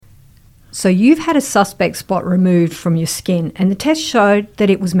So you've had a suspect spot removed from your skin and the test showed that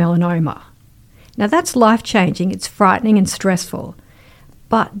it was melanoma. Now that's life-changing, it's frightening and stressful.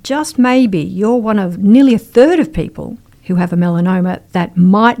 But just maybe you're one of nearly a third of people who have a melanoma that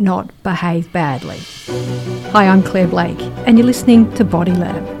might not behave badly. Hi, I'm Claire Blake and you're listening to Body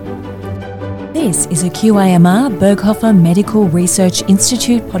Lab. This is a QIMR Berghofer Medical Research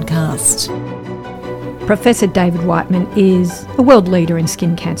Institute podcast. Professor David Whiteman is a world leader in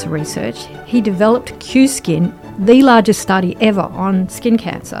skin cancer research. He developed QSkin, the largest study ever on skin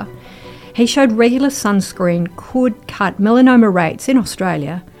cancer. He showed regular sunscreen could cut melanoma rates in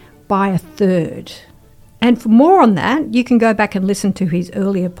Australia by a third. And for more on that, you can go back and listen to his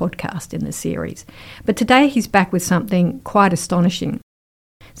earlier podcast in the series. But today he's back with something quite astonishing.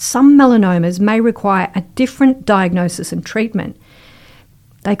 Some melanomas may require a different diagnosis and treatment.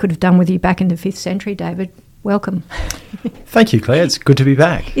 They could have done with you back in the 5th century, David. Welcome. Thank you, Claire. It's good to be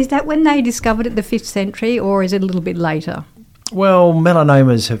back. Is that when they discovered it, the 5th century, or is it a little bit later? Well,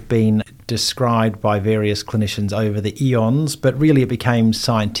 melanomas have been described by various clinicians over the eons, but really it became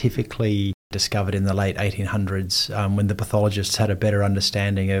scientifically discovered in the late 1800s when the pathologists had a better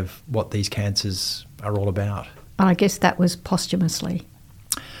understanding of what these cancers are all about. I guess that was posthumously.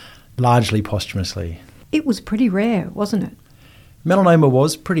 Largely posthumously. It was pretty rare, wasn't it? Melanoma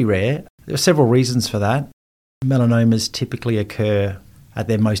was pretty rare. There are several reasons for that. Melanomas typically occur at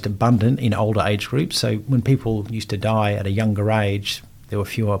their most abundant in older age groups. So when people used to die at a younger age, there were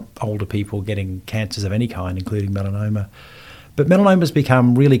fewer older people getting cancers of any kind, including melanoma. But melanomas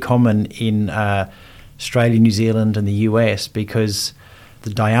become really common in Australia, New Zealand and the US because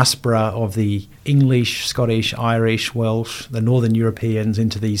the diaspora of the English, Scottish, Irish, Welsh, the Northern Europeans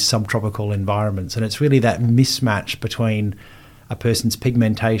into these subtropical environments. And it's really that mismatch between a person's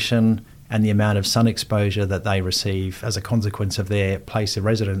pigmentation and the amount of sun exposure that they receive as a consequence of their place of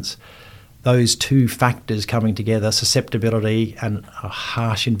residence. Those two factors coming together, susceptibility and a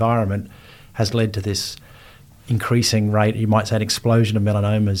harsh environment, has led to this increasing rate, you might say an explosion of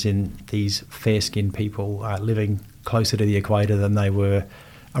melanomas in these fair-skinned people living closer to the equator than they were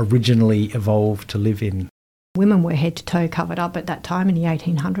originally evolved to live in. Women were head to toe covered up at that time in the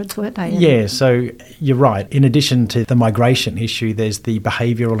 1800s, weren't they? Yeah, so you're right. In addition to the migration issue, there's the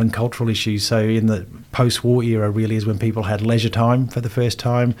behavioural and cultural issues. So in the post-war era really is when people had leisure time for the first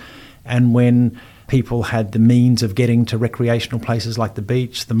time and when people had the means of getting to recreational places like the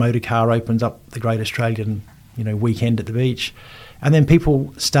beach. The motor car opens up the great Australian, weekend at the beach. And then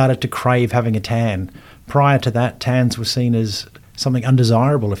people started to crave having a tan. Prior to that, tans were seen as something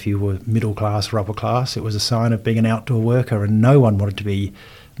undesirable if you were middle class or upper class. It was a sign of being an outdoor worker and no one wanted to be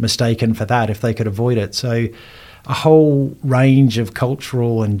mistaken for that if they could avoid it. So a whole range of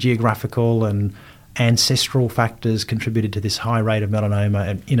cultural and geographical and ancestral factors contributed to this high rate of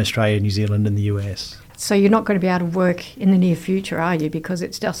melanoma in Australia, New Zealand and the US. So you're not going to be out of work in the near future, are you? Because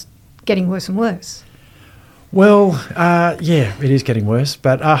it's just getting worse and worse. Well, yeah, it is getting worse,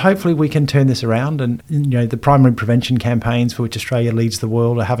 but hopefully we can turn this around and, the primary prevention campaigns for which Australia leads the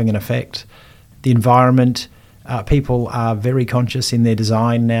world are having an effect. The environment, people are very conscious in their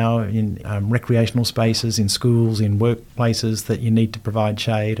design now in recreational spaces, in schools, in workplaces that you need to provide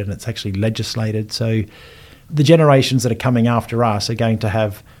shade and it's actually legislated. So the generations that are coming after us are going to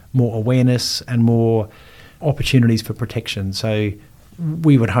have more awareness and more opportunities for protection. So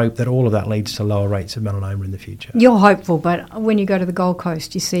we would hope that all of that leads to lower rates of melanoma in the future. You're hopeful, but when you go to the Gold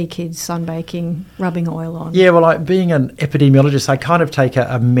Coast, you see kids sunbaking, rubbing oil on. Yeah, well, being an epidemiologist, I kind of take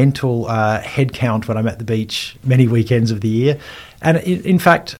a mental head count when I'm at the beach many weekends of the year. And in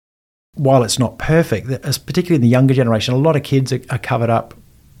fact, while it's not perfect, particularly in the younger generation, a lot of kids are covered up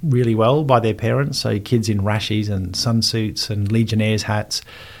really well by their parents. So kids in rashies and sunsuits and Legionnaires hats.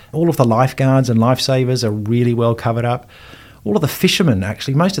 All of the lifeguards and lifesavers are really well covered up. All of the fishermen,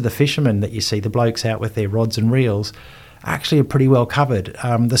 actually, most of the fishermen that you see, the blokes out with their rods and reels, actually are pretty well covered.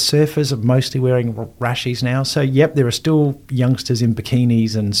 The surfers are mostly wearing rashies now. So, yep, there are still youngsters in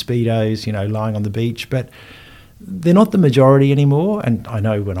bikinis and Speedos, lying on the beach, but they're not the majority anymore. And I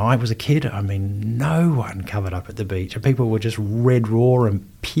know when I was a kid, no one covered up at the beach. And people were just red raw and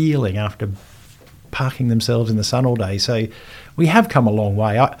peeling after parking themselves in the sun all day. So we have come a long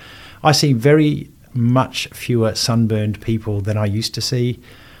way. I see very much fewer sunburned people than I used to see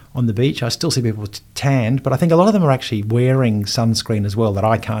on the beach. I still see people tanned, but I think a lot of them are actually wearing sunscreen as well that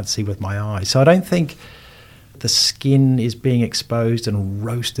I can't see with my eyes. So I don't think the skin is being exposed and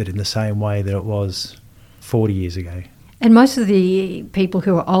roasted in the same way that it was 40 years ago. And most of the people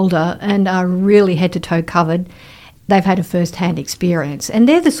who are older and are really head to toe covered, they've had a first-hand experience. And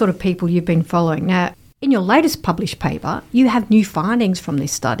they're the sort of people you've been following. Now, In your latest published paper, you have new findings from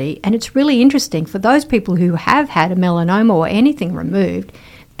this study, and it's really interesting for those people who have had a melanoma or anything removed.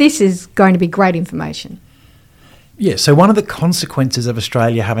 This is going to be great information. Yeah, so one of the consequences of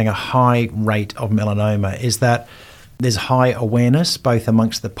Australia having a high rate of melanoma is that there's high awareness both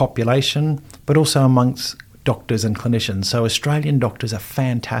amongst the population but also amongst doctors and clinicians. So Australian doctors are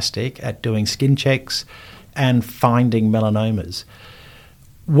fantastic at doing skin checks and finding melanomas.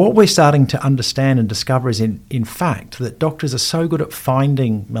 What we're starting to understand and discover is in fact that doctors are so good at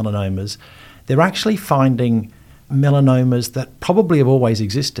finding melanomas, they're actually finding melanomas that probably have always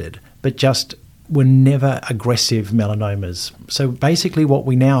existed but just were never aggressive melanomas. So basically what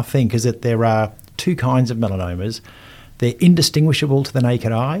we now think is that there are two kinds of melanomas. They're indistinguishable to the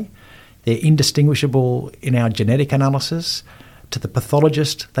naked eye. They're indistinguishable in our genetic analysis. To the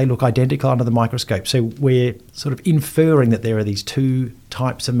pathologist, they look identical under the microscope. So we're sort of inferring that there are these two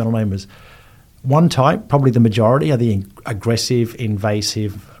types of melanomas. One type, probably the majority, are the aggressive,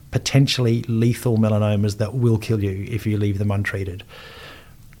 invasive, potentially lethal melanomas that will kill you if you leave them untreated.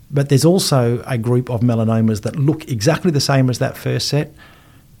 But there's also a group of melanomas that look exactly the same as that first set,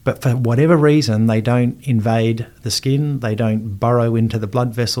 but for whatever reason, they don't invade the skin, they don't burrow into the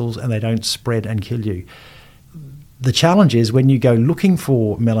blood vessels, and they don't spread and kill you. The challenge is when you go looking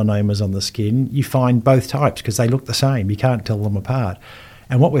for melanomas on the skin, you find both types because they look the same. You can't tell them apart.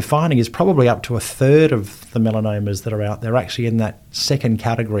 And what we're finding is probably up to a third of the melanomas that are out there are actually in that second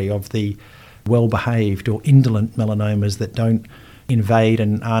category of the well-behaved or indolent melanomas that don't invade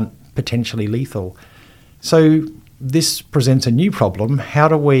and aren't potentially lethal. So this presents a new problem. How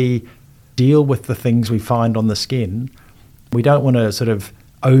do we deal with the things we find on the skin? We don't want to sort of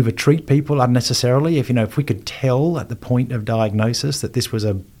over-treat people unnecessarily. If we could tell at the point of diagnosis that this was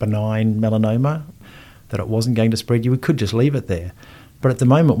a benign melanoma, that it wasn't going to spread you, we could just leave it there. But at the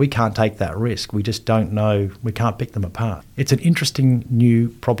moment, we can't take that risk. We just don't know. We can't pick them apart. It's an interesting new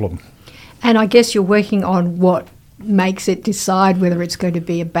problem. And I guess you're working on what makes it decide whether it's going to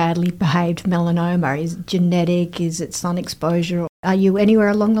be a badly behaved melanoma. Is it genetic? Is it sun exposure? Are you anywhere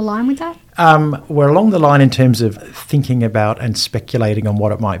along the line with that? We're along the line in terms of thinking about and speculating on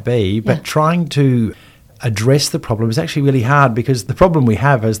what it might be, but trying to address the problem is actually really hard because the problem we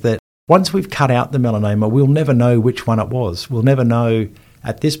have is that once we've cut out the melanoma, we'll never know which one it was. We'll never know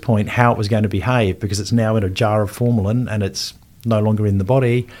at this point how it was going to behave because it's now in a jar of formalin and it's no longer in the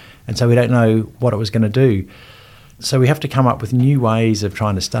body, and so we don't know what it was going to do. So we have to come up with new ways of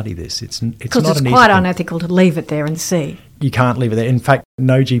trying to study this. It's because not it's quite unethical to leave it there and see. You can't leave it there. In fact,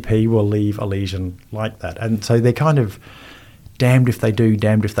 no GP will leave a lesion like that. And so they're kind of damned if they do,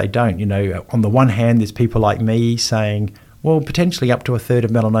 damned if they don't. On the one hand, there's people like me saying, well, potentially up to a third of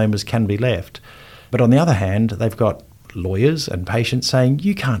melanomas can be left. But on the other hand, they've got lawyers and patients saying,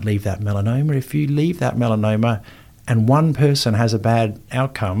 you can't leave that melanoma. If you leave that melanoma and one person has a bad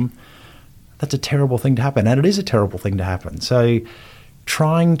outcome, that's a terrible thing to happen, and it is a terrible thing to happen. So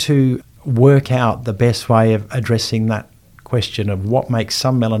trying to work out the best way of addressing that question of what makes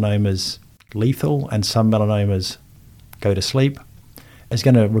some melanomas lethal and some melanomas go to sleep is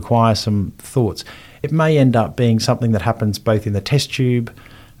going to require some thoughts. It may end up being something that happens both in the test tube,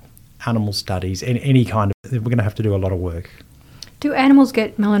 animal studies, any kind of... We're going to have to do a lot of work. Do animals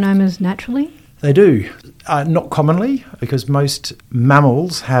get melanomas naturally? They do. Not commonly, because most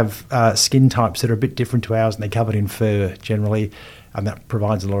mammals have skin types that are a bit different to ours and they're covered in fur generally, and that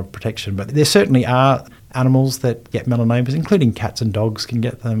provides a lot of protection. But there certainly are animals that get melanomas, including cats and dogs can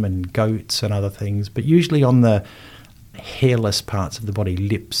get them, and goats and other things, but usually on the hairless parts of the body,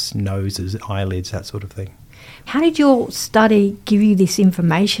 lips, noses, eyelids, that sort of thing. How did your study give you this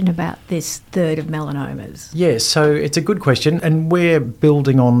information about this third of melanomas? Yeah, so it's a good question, and we're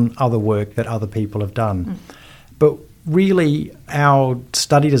building on other work that other people have done. But really, our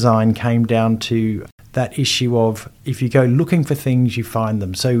study design came down to that issue of if you go looking for things, you find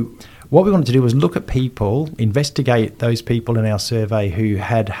them. So what we wanted to do was look at people, investigate those people in our survey who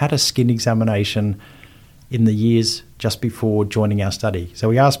had had a skin examination in the years just before joining our study. So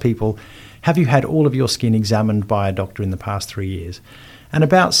we asked people, have you had all of your skin examined by a doctor in the past 3 years? And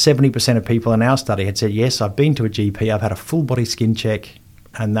about 70% of people in our study had said, yes, I've been to a GP, I've had a full body skin check,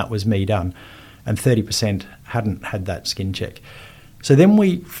 and that was me done. And 30% hadn't had that skin check. So then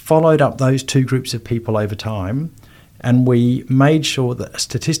we followed up those two groups of people over time, and we made sure that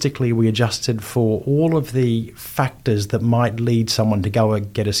statistically we adjusted for all of the factors that might lead someone to go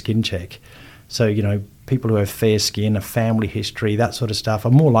and get a skin check. So, people who have fair skin, a family history, that sort of stuff,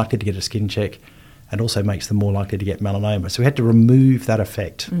 are more likely to get a skin check, and also makes them more likely to get melanoma. So we had to remove that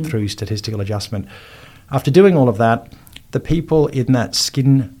effect through statistical adjustment. After doing all of that, the people in that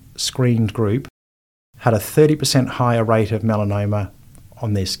skin screened group had a 30% higher rate of melanoma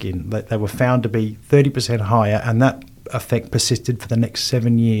on their skin. They were found to be 30% higher, and that effect persisted for the next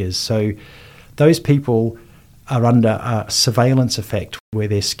 7 years. So those people are under a surveillance effect where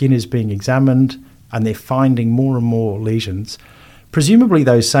their skin is being examined and they're finding more and more lesions. Presumably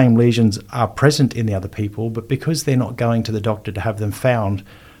those same lesions are present in the other people, but because they're not going to the doctor to have them found,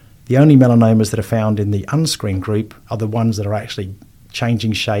 the only melanomas that are found in the unscreened group are the ones that are actually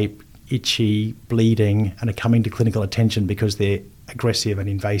changing shape, itchy, bleeding, and are coming to clinical attention because they're aggressive and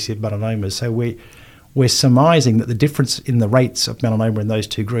invasive melanomas. So we're surmising that the difference in the rates of melanoma in those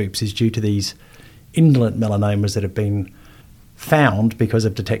two groups is due to these indolent melanomas that have been found because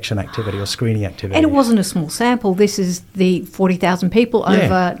of detection activity or screening activity. And it wasn't a small sample. This is the 40,000 people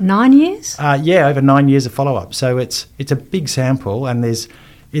over 9 years? Over 9 years of follow-up. So it's a big sample, and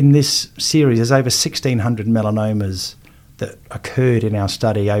in this series there's over 1,600 melanomas that occurred in our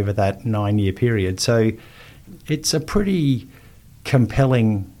study over that 9-year period. So it's a pretty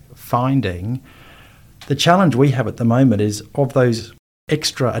compelling finding. The challenge we have at the moment is, of those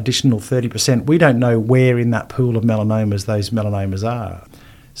extra additional 30%, we don't know where in that pool of melanomas those melanomas are.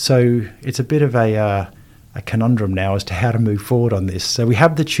 So it's a bit of a conundrum now as to how to move forward on this. So we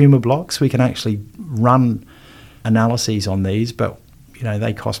have the tumour blocks. We can actually run analyses on these, but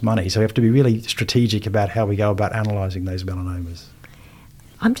they cost money. So we have to be really strategic about how we go about analysing those melanomas.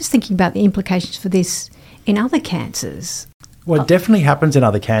 I'm just thinking about the implications for this in other cancers. Well, it definitely happens in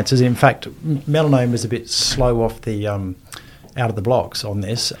other cancers. In fact, melanoma is a bit slow off the out of the blocks on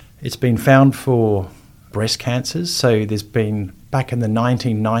this. It's been found for breast cancers. So there's been, back in the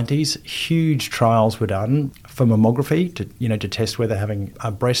 1990s, huge trials were done for mammography to test whether having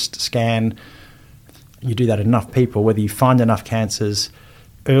a breast scan, you do that in enough people, whether you find enough cancers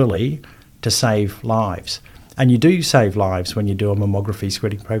early to save lives. And you do save lives when you do a mammography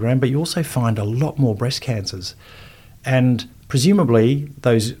screening program, but you also find a lot more breast cancers. And presumably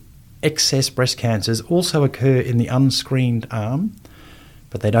those excess breast cancers also occur in the unscreened arm,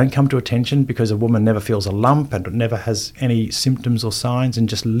 but they don't come to attention because a woman never feels a lump and never has any symptoms or signs and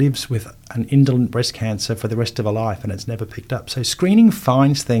just lives with an indolent breast cancer for the rest of her life, and it's never picked up. So screening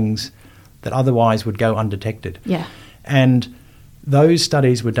finds things that otherwise would go undetected. Yeah. And those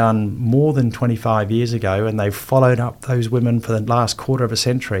studies were done more than 25 years ago, and they've followed up those women for the last quarter of a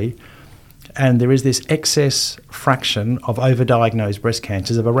century. And there is this excess fraction of overdiagnosed breast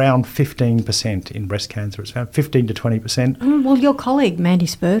cancers of around 15% in breast cancer. It's around 15 to 20%. Well, your colleague, Mandy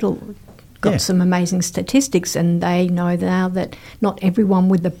Spurtle, got some amazing statistics, and they know now that not everyone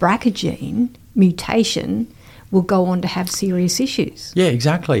with the BRCA gene mutation will go on to have serious issues. Yeah,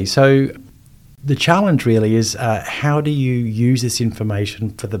 exactly. So the challenge really is how do you use this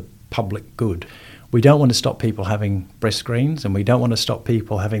information for the public good? We don't want to stop people having breast screens, and we don't want to stop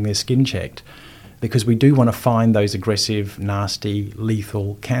people having their skin checked, because we do want to find those aggressive, nasty,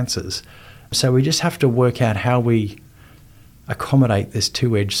 lethal cancers. So we just have to work out how we accommodate this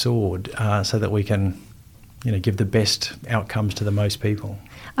two-edged sword so that we can give the best outcomes to the most people.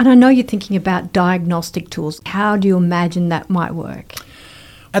 And I know you're thinking about diagnostic tools. How do you imagine that might work?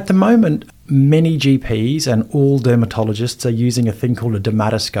 At the moment, many GPs and all dermatologists are using a thing called a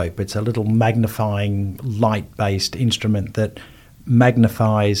dermatoscope. It's a little magnifying light-based instrument that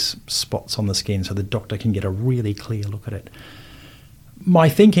magnifies spots on the skin so the doctor can get a really clear look at it. My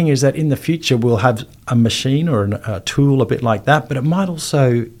thinking is that in the future we'll have a machine or a tool a bit like that, but it might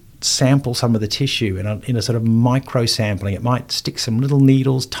also sample some of the tissue in a sort of micro sampling. It might stick some little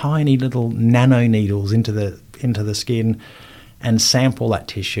needles, tiny little nano needles into the skin and sample that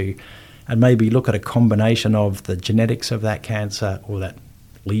tissue, and maybe look at a combination of the genetics of that cancer or that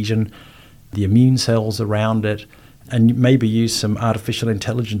lesion, the immune cells around it, and maybe use some artificial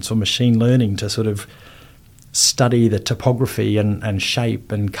intelligence or machine learning to sort of study the topography and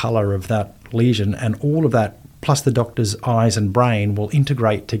shape and colour of that lesion. And all of that, plus the doctor's eyes and brain, will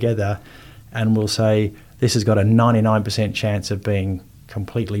integrate together and will say, this has got a 99% chance of being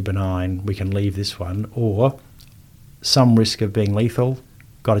completely benign, we can leave this one, or some risk of being lethal,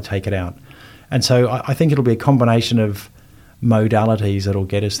 got to take it out. And so I think it'll be a combination of modalities that'll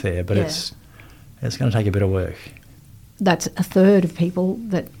get us there, but it's going to take a bit of work. That's a third of people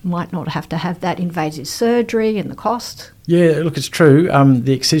that might not have to have that invasive surgery and the cost. Yeah, look, it's true.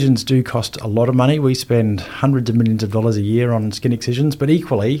 The excisions do cost a lot of money. We spend hundreds of millions of dollars a year on skin excisions, but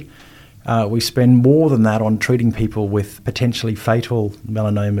equally we spend more than that on treating people with potentially fatal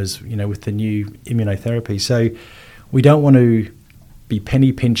melanomas, with the new immunotherapy. So we don't want to be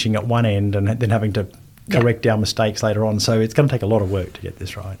penny pinching at one end and then having to correct our mistakes later on. So it's going to take a lot of work to get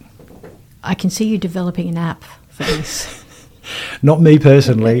this right. I can see you developing an app for this. Not me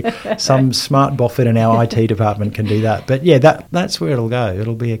personally. Some smart boffin in our IT department can do that. But yeah, that's where it'll go.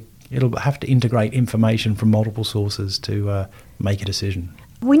 It'll have to integrate information from multiple sources to make a decision.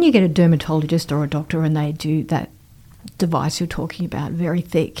 When you get a dermatologist or a doctor and they do that device you're talking about, very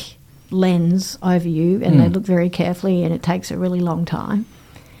thick lens over you, and they look very carefully and it takes a really long time,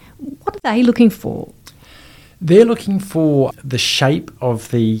 what are they looking for? They're looking for the shape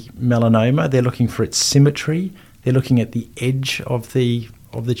of the melanoma. They're looking for its symmetry. They're looking at the edge of the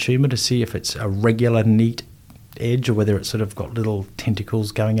tumour to see if it's a regular, neat edge or whether it's sort of got little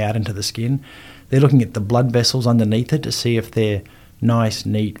tentacles going out into the skin. They're looking at the blood vessels underneath it to see if they're nice,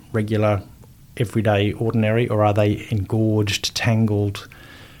 neat, regular, everyday, ordinary, or are they engorged, tangled,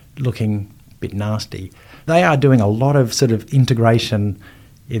 looking a bit nasty. They are doing a lot of sort of integration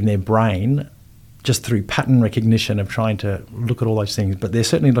in their brain just through pattern recognition of trying to look at all those things, but they're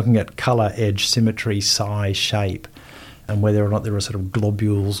certainly looking at colour, edge, symmetry, size, shape, and whether or not there are sort of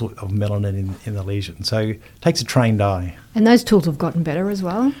globules of melanin in the lesion. So it takes a trained eye. And those tools have gotten better as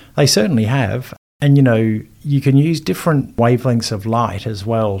well? They certainly have. And, you can use different wavelengths of light as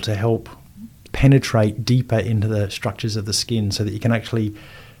well to help penetrate deeper into the structures of the skin so that you can actually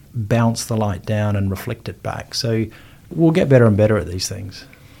bounce the light down and reflect it back. So we'll get better and better at these things.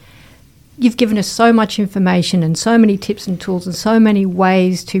 You've given us so much information and so many tips and tools and so many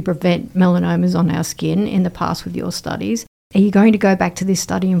ways to prevent melanomas on our skin in the past with your studies. Are you going to go back to this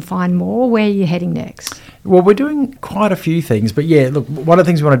study and find more? Where are you heading next? Well, we're doing quite a few things. But yeah, look, one of the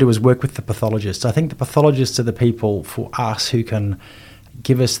things we want to do is work with the pathologists. I think the pathologists are the people for us who can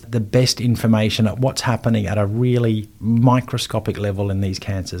give us the best information at what's happening at a really microscopic level in these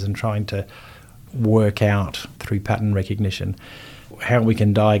cancers and trying to work out through pattern recognition how we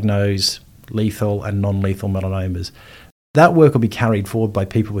can diagnose lethal and non-lethal melanomas. That work will be carried forward by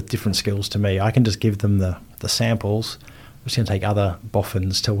people with different skills to me. I can just give them the samples. I'm just going to take other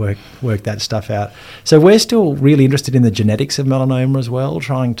boffins to work that stuff out. So we're still really interested in the genetics of melanoma as well,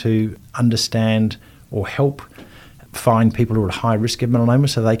 trying to understand or help find people who are at high risk of melanoma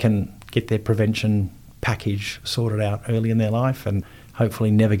so they can get their prevention package sorted out early in their life and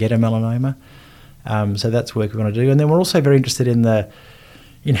hopefully never get a melanoma. So that's work we want to do. And then we're also very interested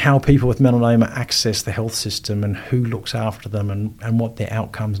in how people with melanoma access the health system and who looks after them and what their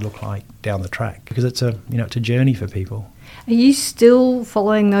outcomes look like down the track, because it's a journey for people. Are you still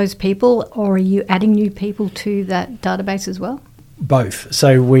following those people, or are you adding new people to that database as well? Both.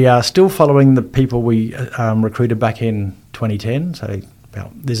 So we are still following the people we recruited back in 2010. So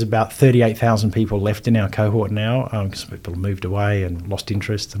there's about 38,000 people left in our cohort now because people have moved away and lost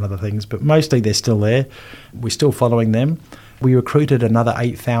interest and other things, but mostly they're still there. We're still following them. We recruited another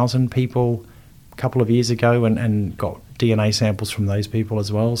 8,000 people a couple of years ago and got DNA samples from those people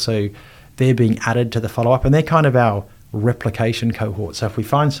as well. So they're being added to the follow-up, and they're kind of our replication cohort. So if we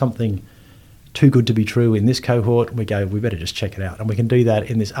find something too good to be true in this cohort, we better just check it out. And we can do that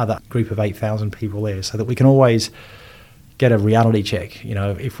in this other group of 8,000 people there so that we can always get a reality check.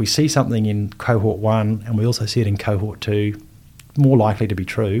 If we see something in cohort 1 and we also see it in cohort 2, more likely to be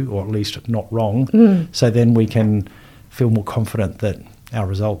true, or at least not wrong. So then we can feel more confident that our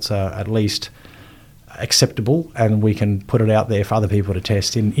results are at least acceptable and we can put it out there for other people to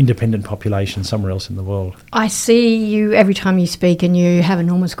test in independent populations somewhere else in the world. I see you every time you speak, and you have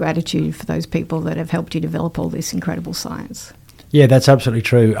enormous gratitude for those people that have helped you develop all this incredible science. Yeah, that's absolutely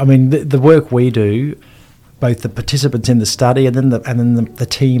true. I mean, the work we do, both the participants in the study and then the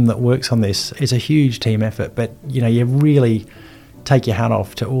team that works on this, is a huge team effort. But, you really take your hat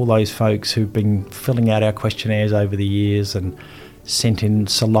off to all those folks who've been filling out our questionnaires over the years and sent in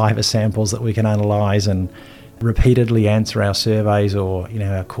saliva samples that we can analyse and repeatedly answer our surveys or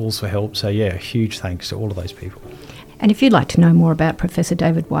our calls for help. So yeah, huge thanks to all of those people. And if you'd like to know more about Professor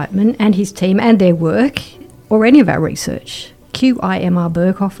David Whiteman and his team and their work, or any of our research, QIMR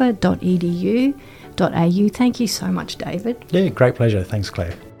Berghofer.edu.au. Thank you so much, David. Yeah, great pleasure. Thanks,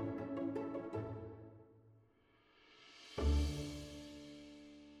 Claire.